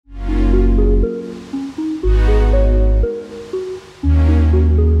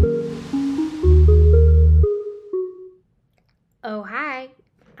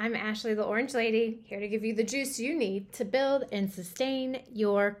Ashley the Orange Lady, here to give you the juice you need to build and sustain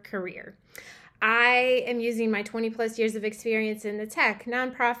your career. I am using my 20 plus years of experience in the tech,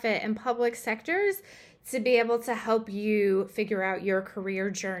 nonprofit, and public sectors to be able to help you figure out your career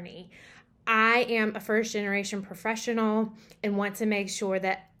journey. I am a first generation professional and want to make sure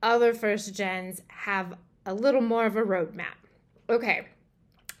that other first gens have a little more of a roadmap. Okay.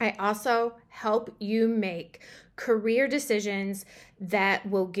 I also help you make career decisions that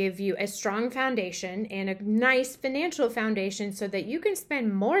will give you a strong foundation and a nice financial foundation so that you can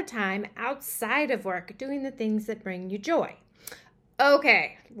spend more time outside of work doing the things that bring you joy.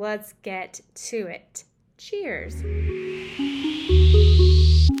 Okay, let's get to it. Cheers.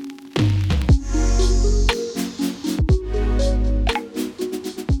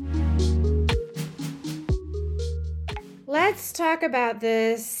 Let's talk about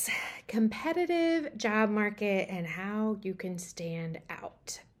this competitive job market and how you can stand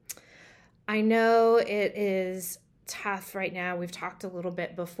out. I know it is tough right now. We've talked a little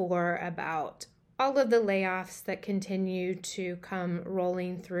bit before about all of the layoffs that continue to come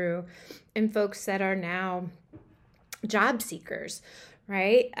rolling through and folks that are now job seekers,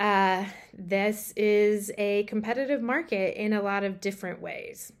 right? This is a competitive market in a lot of different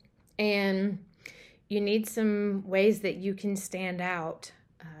ways. And you need some ways that you can stand out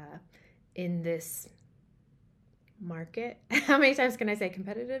in this market. How many times can I say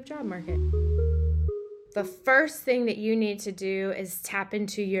competitive job market? The first thing that you need to do is tap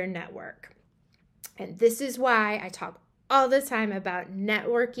into your network. And this is why I talk all the time about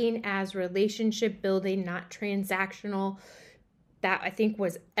networking as relationship building, not transactional. That I think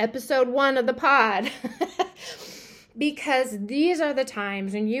was episode 1 of the pod. Because these are the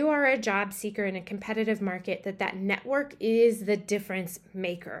times when you are a job seeker in a competitive market that network is the difference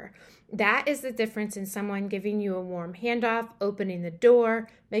maker. That is the difference in someone giving you a warm handoff, opening the door,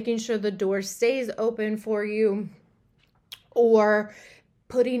 making sure the door stays open for you, or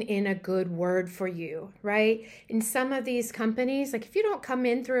putting in a good word for you, right? In some of these companies, like if you don't come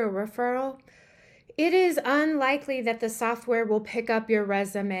in through a referral, it is unlikely that the software will pick up your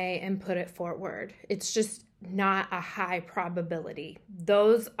resume and put it forward. It's just not a high probability.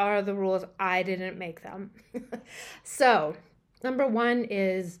 Those are the rules. I didn't make them. So, number 1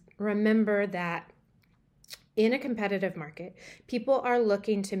 is remember that in a competitive market, people are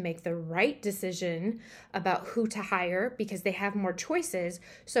looking to make the right decision about who to hire because they have more choices.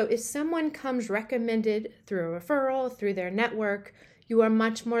 So if someone comes recommended through a referral, through their network, you are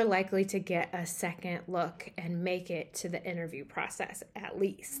much more likely to get a second look and make it to the interview process at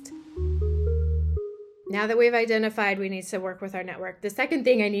least. Now that we've identified we need to work with our network, the second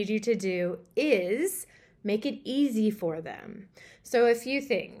thing I need you to do is make it easy for them. So a few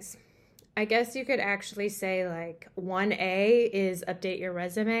things. I guess you could actually say like 1A is update your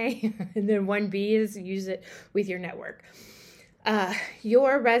resume and then 1B is use it with your network.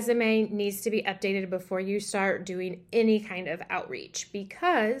 Your resume needs to be updated before you start doing any kind of outreach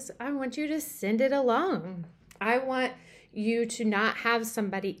because I want you to send it along. I want you to not have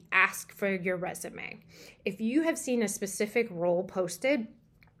somebody ask for your resume. If you have seen a specific role posted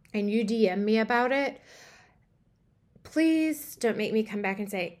and you DM me about it, please don't make me come back and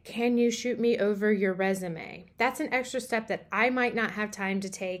say, can you shoot me over your resume? That's an extra step that I might not have time to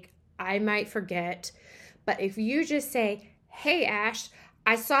take. I might forget. But if you just say, hey, Ash,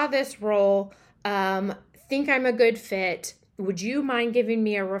 I saw this role, think I'm a good fit. Would you mind giving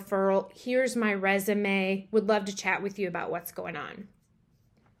me a referral? Here's my resume. Would love to chat with you about what's going on.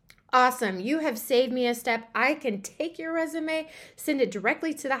 Awesome. You have saved me a step. I can take your resume, send it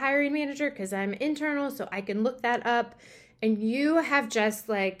directly to the hiring manager because I'm internal, so I can look that up. And you have just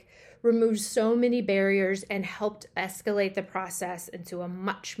removed so many barriers and helped escalate the process into a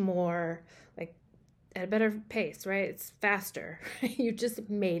much more at a better pace, right? It's faster. You just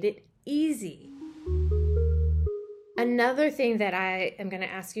made it easy. Another thing that I am going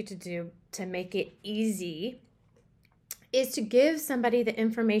to ask you to do to make it easy is to give somebody the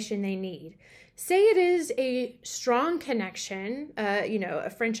information they need. Say it is a strong connection, a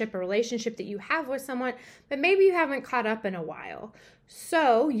friendship or relationship that you have with someone, but maybe you haven't caught up in a while.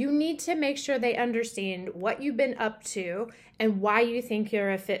 So you need to make sure they understand what you've been up to and why you think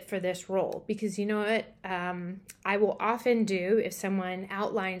you're a fit for this role. Because you know what I will often do if someone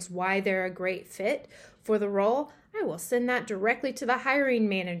outlines why they're a great fit for the role, I will send that directly to the hiring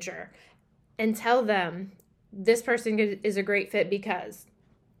manager and tell them this person is a great fit because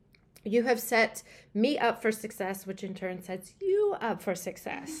you have set me up for success, which in turn sets you up for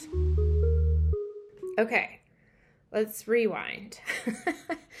success. Okay, let's rewind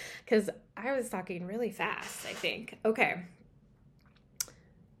because I was talking really fast, I think. Okay.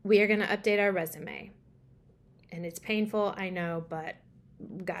 we are going to update our resume. And it's painful, I know, but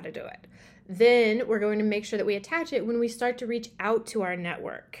got to do it. Then we're going to make sure that we attach it when we start to reach out to our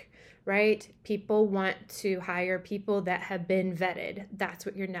network, right? People want to hire people that have been vetted. That's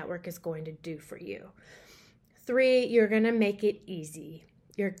what your network is going to do for you. 3, you're going to make it easy.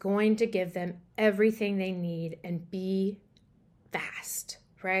 You're going to give them everything they need and be fast,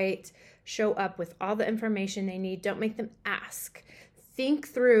 right? Show up with all the information they need. Don't make them ask. Think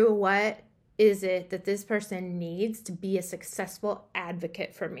through what is it that this person needs to be a successful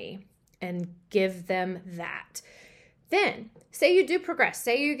advocate for me, and give them that. Then, say you do progress.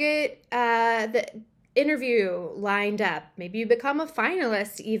 Say you get the interview lined up. Maybe you become a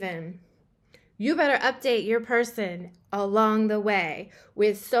finalist even. You better update your person along the way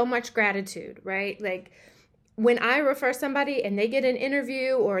with so much gratitude, right? Like when I refer somebody and they get an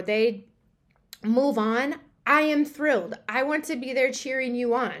interview or they move on, I am thrilled. I want to be there cheering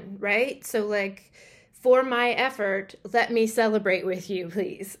you on, right? So like for my effort, let me celebrate with you,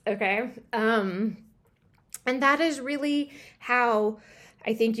 please. Okay. And that is really how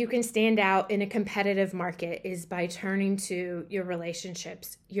I think you can stand out in a competitive market, is by turning to your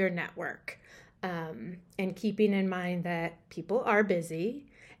relationships, your network, and keeping in mind that people are busy,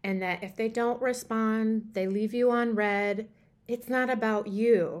 and that if they don't respond, they leave you on red. It's not about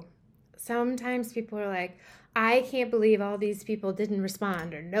you. Sometimes people are like, I can't believe all these people didn't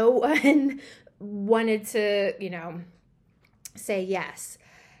respond, or no one wanted to, say yes.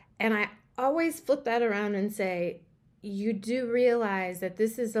 And I always flip that around and say, you do realize that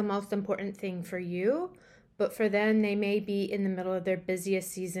this is the most important thing for you, but for them, they may be in the middle of their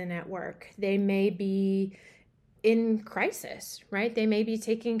busiest season at work. They may be in crisis, right? They may be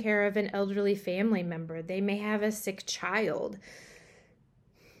taking care of an elderly family member. They may have a sick child.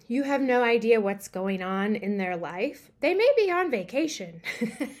 You have no idea what's going on in their life. They may be on vacation.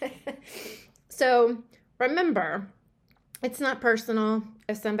 So remember, it's not personal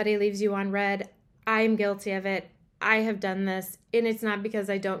if somebody leaves you on red. I'm guilty of it. I have done this, and it's not because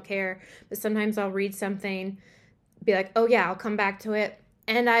I don't care, but sometimes I'll read something, be like, oh yeah, I'll come back to it,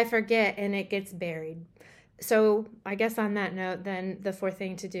 and I forget, and it gets buried. So I guess on that note, then the 4th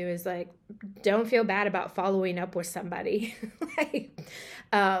thing to do is like, don't feel bad about following up with somebody.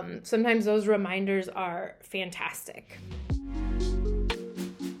 Sometimes those reminders are fantastic.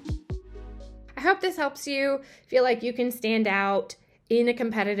 I hope this helps you feel like you can stand out in a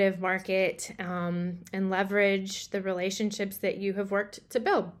competitive market, and leverage the relationships that you have worked to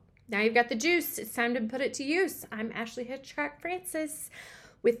build. Now you've got the juice. It's time to put it to use. I'm Ashley Hitchcock Francis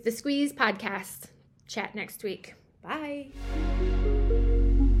with the Squeeze Podcast. Chat next week. Bye.